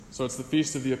So it's the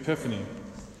Feast of the Epiphany,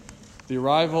 the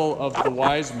arrival of the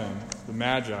wise men, the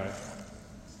Magi.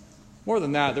 More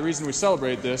than that, the reason we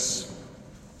celebrate this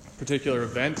particular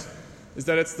event is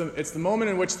that it's the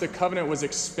moment in which the covenant was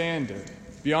expanded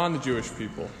beyond the Jewish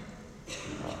people.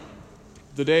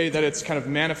 The day that it's kind of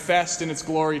manifest in its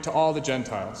glory to all the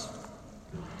Gentiles.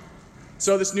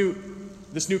 So this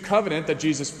new covenant that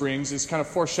Jesus brings is kind of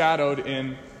foreshadowed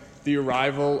in the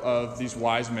arrival of these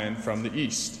wise men from the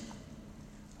east,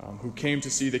 who came to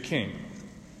see the king.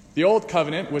 The old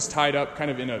covenant was tied up kind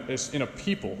of in a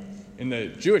people, in the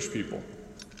Jewish people,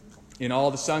 in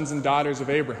all the sons and daughters of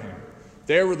Abraham.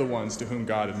 They were the ones to whom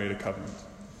God had made a covenant.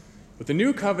 But the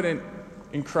new covenant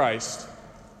in Christ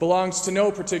belongs to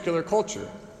no particular culture.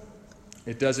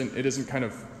 It isn't kind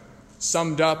of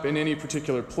summed up in any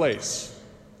particular place,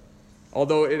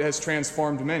 although it has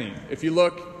transformed many. If you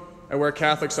look at where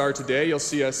Catholics are today, you'll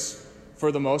see us,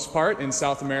 for the most part, in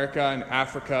South America and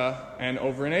Africa and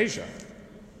over in Asia.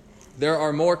 There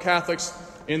are more Catholics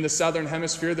in the southern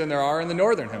hemisphere than there are in the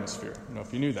northern hemisphere. I don't know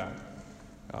if you knew that.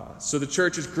 So the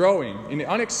church is growing in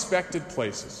unexpected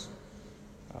places.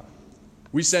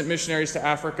 We sent missionaries to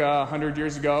Africa 100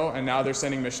 years ago, and now they're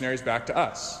sending missionaries back to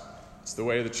us. It's the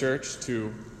way of the church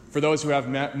for those who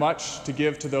have much to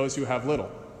give to those who have little.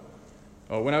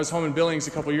 When I was home in Billings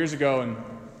a couple years ago, and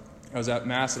I was at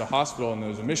Mass at a hospital, and there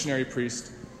was a missionary priest,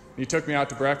 and he took me out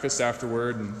to breakfast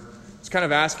afterward, and was kind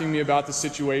of asking me about the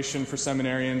situation for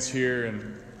seminarians here,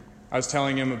 and I was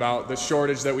telling him about the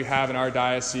shortage that we have in our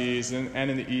diocese and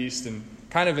in the East and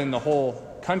kind of in the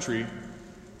whole country.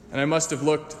 And I must have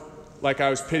looked like I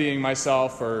was pitying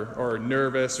myself or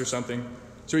nervous or something.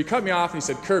 So he cut me off and he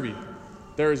said, "Kirby,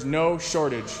 there is no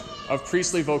shortage of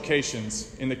priestly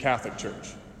vocations in the Catholic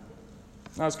Church."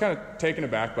 And I was kind of taken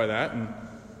aback by that.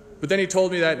 But then he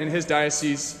told me that in his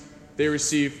diocese, they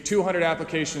receive 200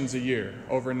 applications a year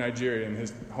over in Nigeria in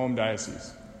his home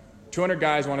diocese. 200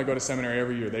 guys want to go to seminary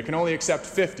every year. They can only accept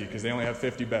 50 because they only have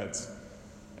 50 beds.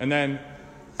 And then,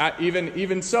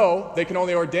 even so, they can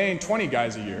only ordain 20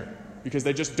 guys a year because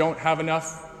they just don't have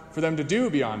enough for them to do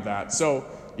beyond that. So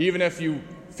even if you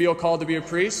feel called to be a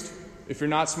priest, if you're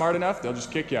not smart enough, they'll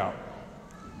just kick you out.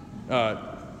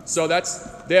 So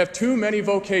they have too many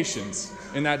vocations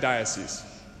in that diocese.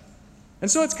 And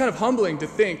so it's kind of humbling to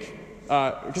think,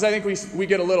 because I think we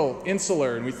get a little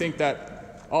insular and we think that,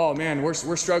 oh man, we're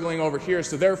struggling over here,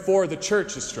 so therefore the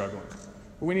church is struggling.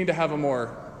 But we need to have a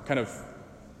more kind of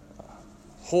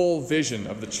whole vision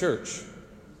of the church.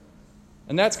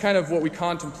 And that's kind of what we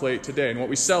contemplate today and what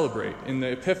we celebrate in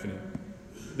the Epiphany,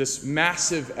 this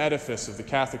massive edifice of the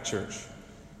Catholic Church.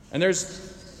 And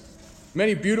there's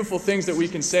many beautiful things that we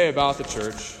can say about the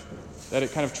church, that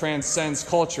it kind of transcends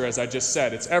culture, as I just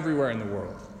said. It's everywhere in the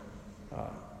world.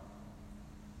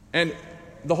 And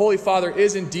the Holy Father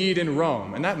is indeed in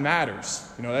Rome, and that matters.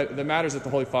 That matters that the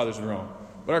Holy Father's in Rome.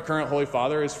 But our current Holy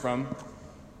Father is from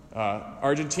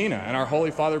Argentina, and our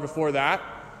Holy Father before that,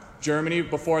 Germany,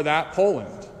 before that,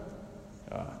 Poland.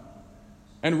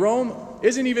 And Rome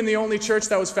isn't even the only church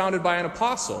that was founded by an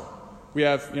apostle. We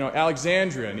have,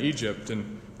 Alexandria in Egypt,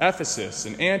 and Ephesus,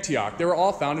 and Antioch. They were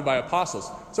all founded by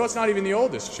apostles. So it's not even the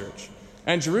oldest church.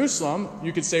 And Jerusalem,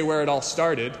 you could say where it all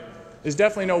started, is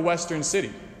definitely no Western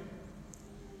city.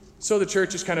 So the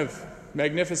church is kind of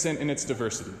magnificent in its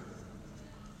diversity.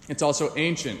 It's also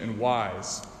ancient and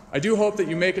wise. I do hope that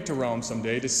you make it to Rome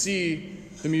someday to see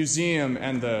the museum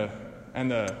and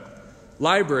the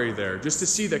library there, just to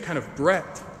see the kind of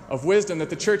breadth of wisdom that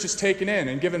the church has taken in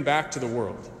and given back to the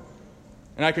world.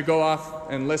 And I could go off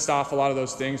and list off a lot of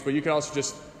those things, but you could also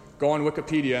just go on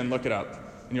Wikipedia and look it up.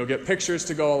 And you'll get pictures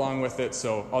to go along with it,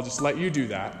 so I'll just let you do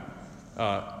that.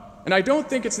 And I don't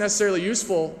think it's necessarily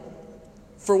useful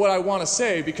for what I want to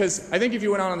say, because I think if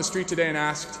you went out on the street today and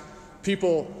asked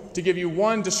people to give you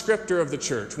one descriptor of the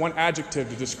church, one adjective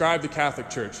to describe the Catholic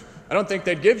Church, I don't think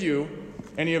they'd give you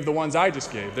any of the ones I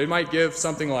just gave. They might give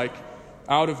something like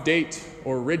out of date,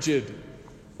 or rigid,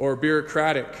 or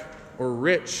bureaucratic, or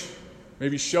rich,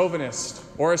 maybe chauvinist,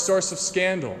 or a source of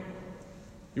scandal.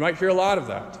 You might hear a lot of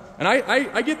that. And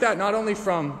I get that not only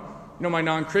from my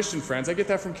non-Christian friends, I get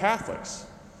that from Catholics.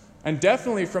 And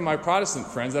definitely from my Protestant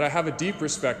friends that I have a deep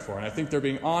respect for. And I think they're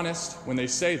being honest when they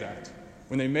say that,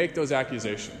 when they make those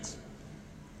accusations.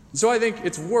 So I think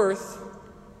it's worth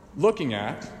looking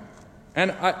at.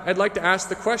 And I'd like to ask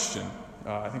the question,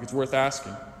 I think it's worth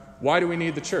asking, why do we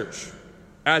need the church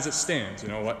as it stands?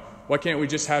 Why can't we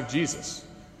just have Jesus?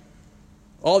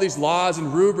 All these laws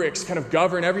and rubrics kind of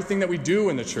govern everything that we do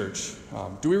in the church.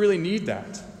 Do we really need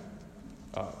that?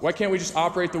 Why can't we just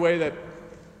operate the way that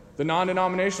the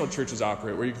non-denominational churches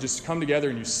operate, where you just come together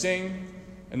and you sing,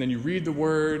 and then you read the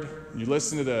word, and you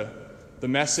listen to the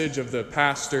message of the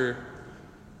pastor,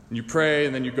 and you pray,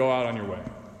 and then you go out on your way.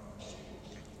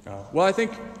 Well, I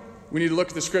think we need to look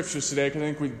at the scriptures today, because I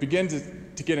think we begin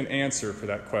to get an answer for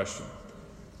that question.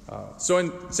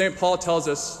 So St. Paul tells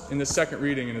us in the second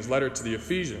reading in his letter to the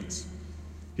Ephesians,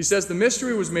 he says, "The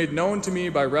mystery was made known to me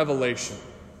by revelation.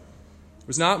 It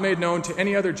was not made known to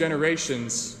any other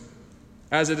generations,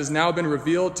 as it has now been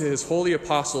revealed to his holy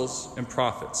apostles and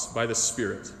prophets by the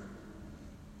Spirit."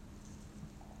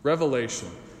 Revelation.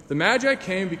 The Magi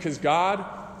came because God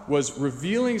was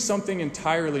revealing something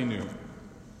entirely new.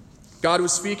 God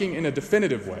was speaking in a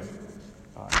definitive way,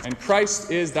 and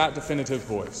Christ is that definitive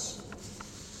voice.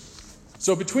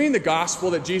 So between the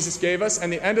gospel that Jesus gave us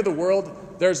and the end of the world,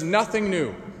 there's nothing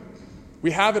new.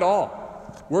 We have it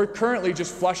all. We're currently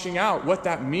just fleshing out what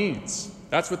that means.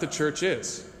 That's what the church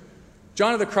is.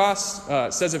 John of the Cross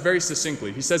says it very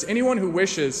succinctly. He says, anyone who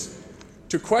wishes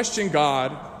to question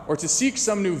God or to seek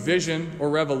some new vision or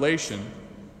revelation,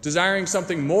 desiring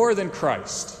something more than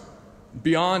Christ,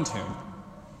 beyond him,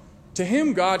 to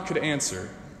him God could answer,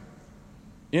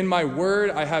 "In my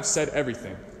word I have said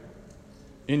everything."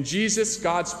 In Jesus,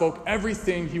 God spoke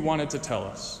everything he wanted to tell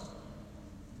us.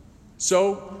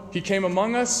 So he came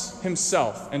among us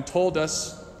himself and told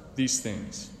us these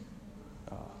things.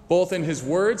 Both in his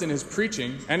words, in his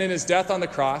preaching, and in his death on the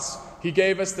cross, he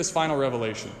gave us this final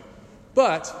revelation.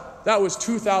 But that was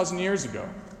 2,000 years ago.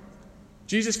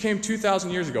 Jesus came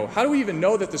 2,000 years ago. How do we even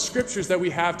know that the scriptures that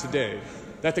we have today,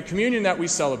 that the communion that we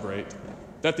celebrate,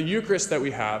 that the Eucharist that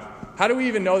we have, how do we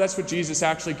even know that's what Jesus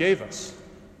actually gave us?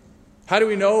 How do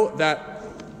we know that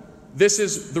this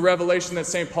is the revelation that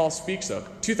St. Paul speaks of?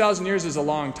 2,000 years is a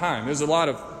long time. There's a lot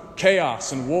of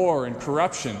chaos and war and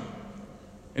corruption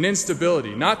and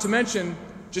instability, not to mention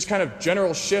just kind of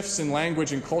general shifts in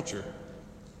language and culture.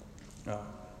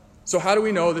 So how do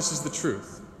we know this is the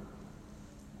truth?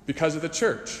 Because of the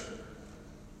church.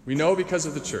 We know because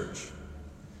of the church.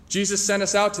 Jesus sent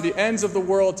us out to the ends of the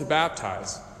world to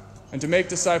baptize and to make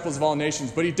disciples of all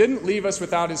nations, but he didn't leave us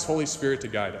without his Holy Spirit to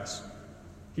guide us.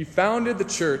 He founded the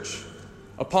church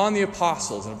upon the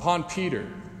apostles and upon Peter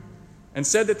and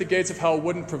said that the gates of hell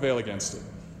wouldn't prevail against it.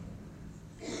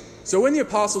 So when the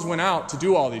apostles went out to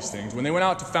do all these things, when they went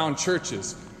out to found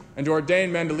churches and to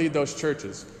ordain men to lead those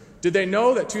churches, did they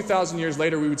know that 2,000 years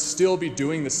later we would still be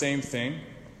doing the same thing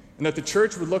and that the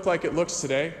church would look like it looks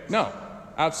today? No,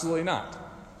 absolutely not.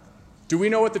 Do we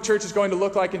know what the church is going to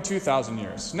look like in 2,000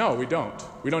 years? No, we don't.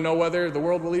 We don't know whether the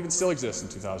world will even still exist in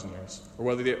 2,000 years or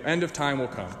whether the end of time will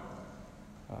come.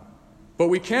 But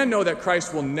we can know that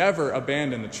Christ will never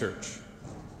abandon the church.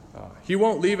 He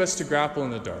won't leave us to grapple in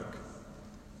the dark.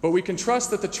 But we can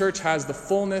trust that the church has the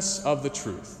fullness of the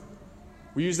truth.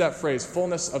 We use that phrase,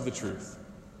 fullness of the truth.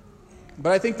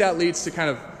 But I think that leads to kind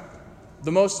of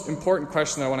the most important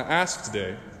question I want to ask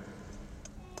today.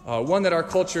 One that our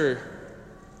culture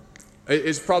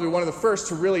is probably one of the first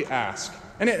to really ask.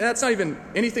 And that's not even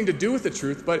anything to do with the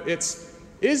truth, but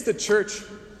is the church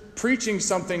preaching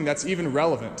something that's even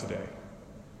relevant today?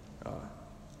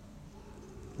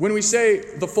 When we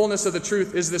say the fullness of the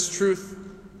truth, is this truth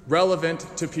relevant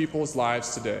to people's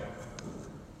lives today?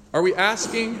 Are we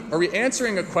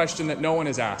answering a question that no one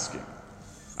is asking?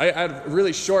 I had a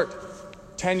really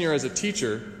short tenure as a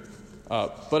teacher,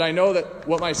 but I know that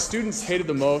what my students hated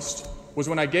the most was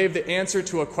when I gave the answer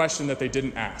to a question that they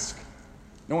didn't ask.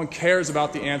 No one cares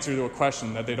about the answer to a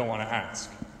question that they don't want to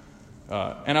ask.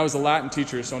 And I was a Latin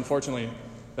teacher, so unfortunately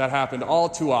that happened all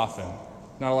too often.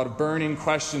 Not a lot of burning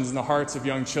questions in the hearts of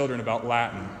young children about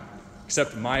Latin,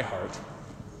 except my heart.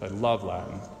 I love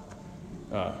Latin.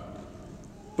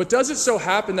 But does it so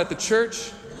happen that the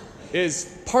church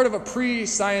is part of a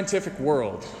pre-scientific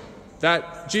world,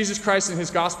 that Jesus Christ and his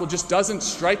gospel just doesn't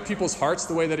strike people's hearts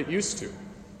the way that it used to?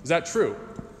 Is that true?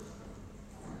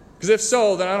 Because if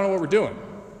so, then I don't know what we're doing.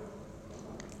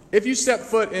 If you step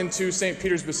foot into St.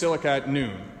 Peter's Basilica at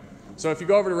noon, so if you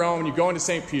go over to Rome and you go into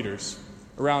St. Peter's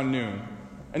around noon,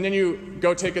 and then you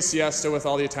go take a siesta with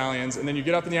all the Italians, and then you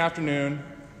get up in the afternoon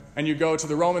and you go to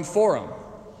the Roman Forum.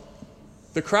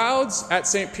 The crowds at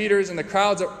St. Peter's and the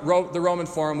crowds at the Roman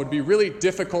Forum would be really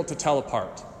difficult to tell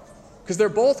apart, because they're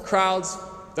both crowds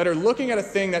that are looking at a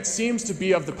thing that seems to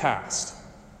be of the past.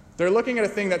 They're looking at a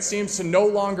thing that seems to no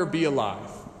longer be alive.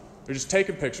 They're just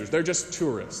taking pictures. They're just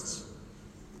tourists.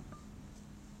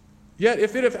 Yet,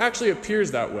 if it actually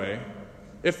appears that way,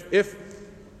 if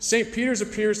St. Peter's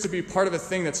appears to be part of a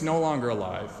thing that's no longer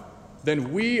alive,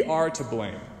 then we are to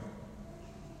blame.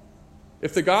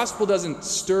 If the gospel doesn't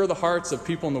stir the hearts of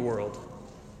people in the world,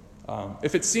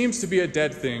 if it seems to be a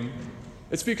dead thing,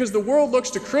 It's because the world looks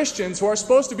to Christians who are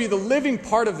supposed to be the living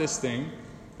part of this thing,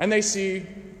 and they see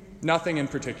nothing in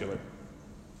particular.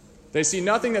 They see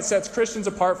nothing that sets Christians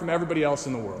apart from everybody else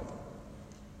in the world.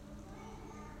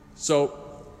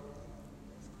 So,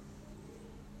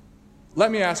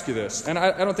 let me ask you this, and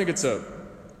I don't think it's a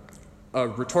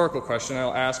rhetorical question.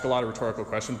 I'll ask a lot of rhetorical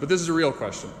questions, but this is a real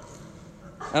question.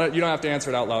 And you don't have to answer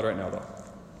it out loud right now, though.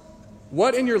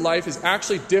 What in your life is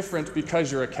actually different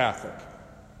because you're a Catholic?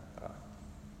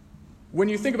 When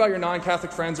you think about your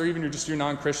non-Catholic friends or even just your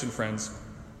non-Christian friends,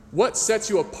 what sets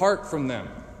you apart from them?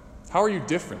 How are you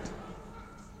different?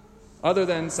 Other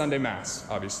than Sunday Mass,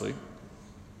 obviously.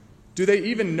 Do they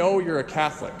even know you're a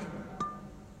Catholic?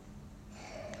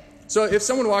 So if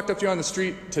someone walked up to you on the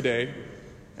street today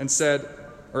and said,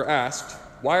 or asked,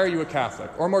 why are you a Catholic?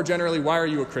 Or more generally, why are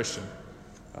you a Christian?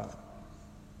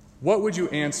 What would you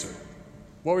answer?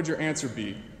 What would your answer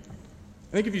be?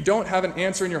 I think if you don't have an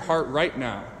answer in your heart right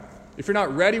now, if you're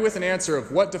not ready with an answer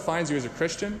of what defines you as a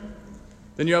Christian,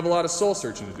 then you have a lot of soul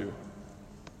searching to do.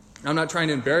 I'm not trying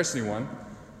to embarrass anyone,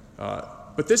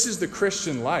 but this is the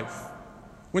Christian life.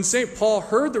 When St. Paul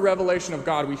heard the revelation of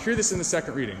God, we hear this in the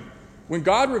second reading. When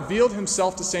God revealed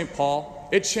himself to St. Paul,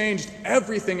 it changed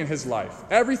everything in his life.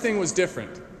 Everything was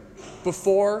different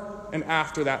before and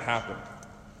after that happened.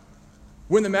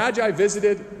 When the Magi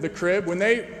visited the crib, when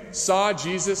they saw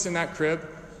Jesus in that crib,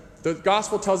 the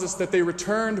gospel tells us that they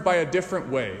returned by a different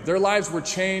way. Their lives were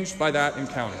changed by that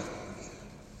encounter.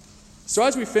 So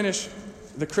as we finish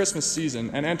the Christmas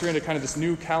season and enter into kind of this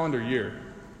new calendar year,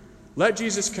 let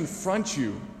Jesus confront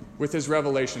you with his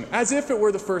revelation as if it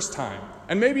were the first time.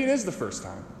 And maybe it is the first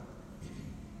time.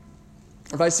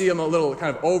 If I see him a little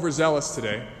kind of overzealous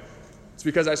today, it's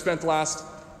because I spent the last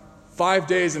 5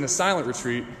 days in a silent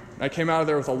retreat, and I came out of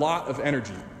there with a lot of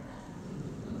energy.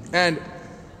 And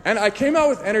I came out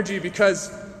with energy because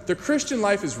the Christian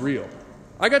life is real.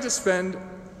 I got to spend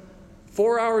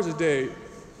 4 hours a day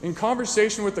in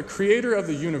conversation with the creator of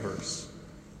the universe,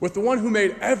 with the one who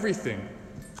made everything.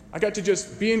 I got to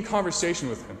just be in conversation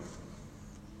with him.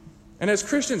 And as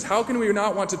Christians, how can we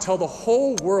not want to tell the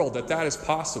whole world that that is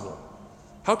possible?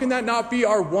 How can that not be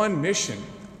our one mission?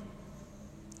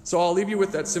 So I'll leave you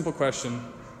with that simple question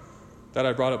that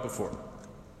I brought up before.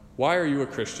 Why are you a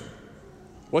Christian?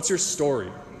 What's your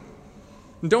story?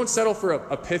 And don't settle for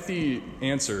a pithy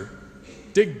answer.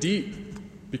 Dig deep,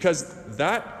 because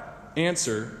that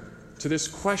answer to this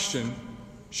question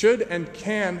should and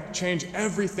can change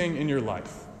everything in your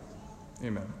life.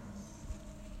 Amen.